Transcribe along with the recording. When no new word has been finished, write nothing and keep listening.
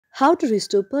How to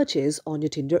restore purchase on your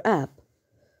Tinder app.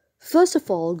 First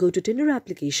of all, go to Tinder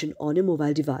application on your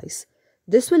mobile device.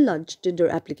 This will launch Tinder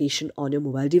application on your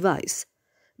mobile device.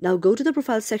 Now go to the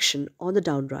profile section on the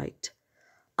down right.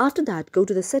 After that, go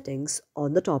to the settings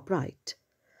on the top right.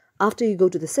 After you go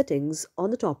to the settings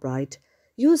on the top right,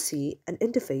 you will see an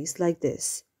interface like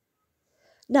this.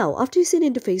 Now, after you see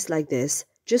an interface like this,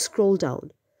 just scroll down.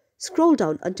 Scroll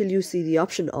down until you see the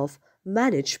option of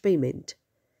Manage Payment.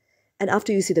 And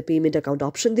after you see the payment account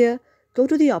option there, go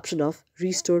to the option of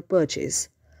Restore Purchase.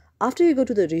 After you go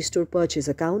to the Restore Purchase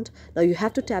account, now you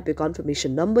have to tap your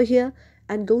confirmation number here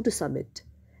and go to Submit.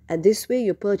 And this way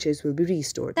your purchase will be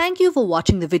restored. Thank you for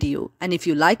watching the video, and if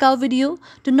you like our video,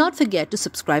 do not forget to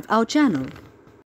subscribe our channel.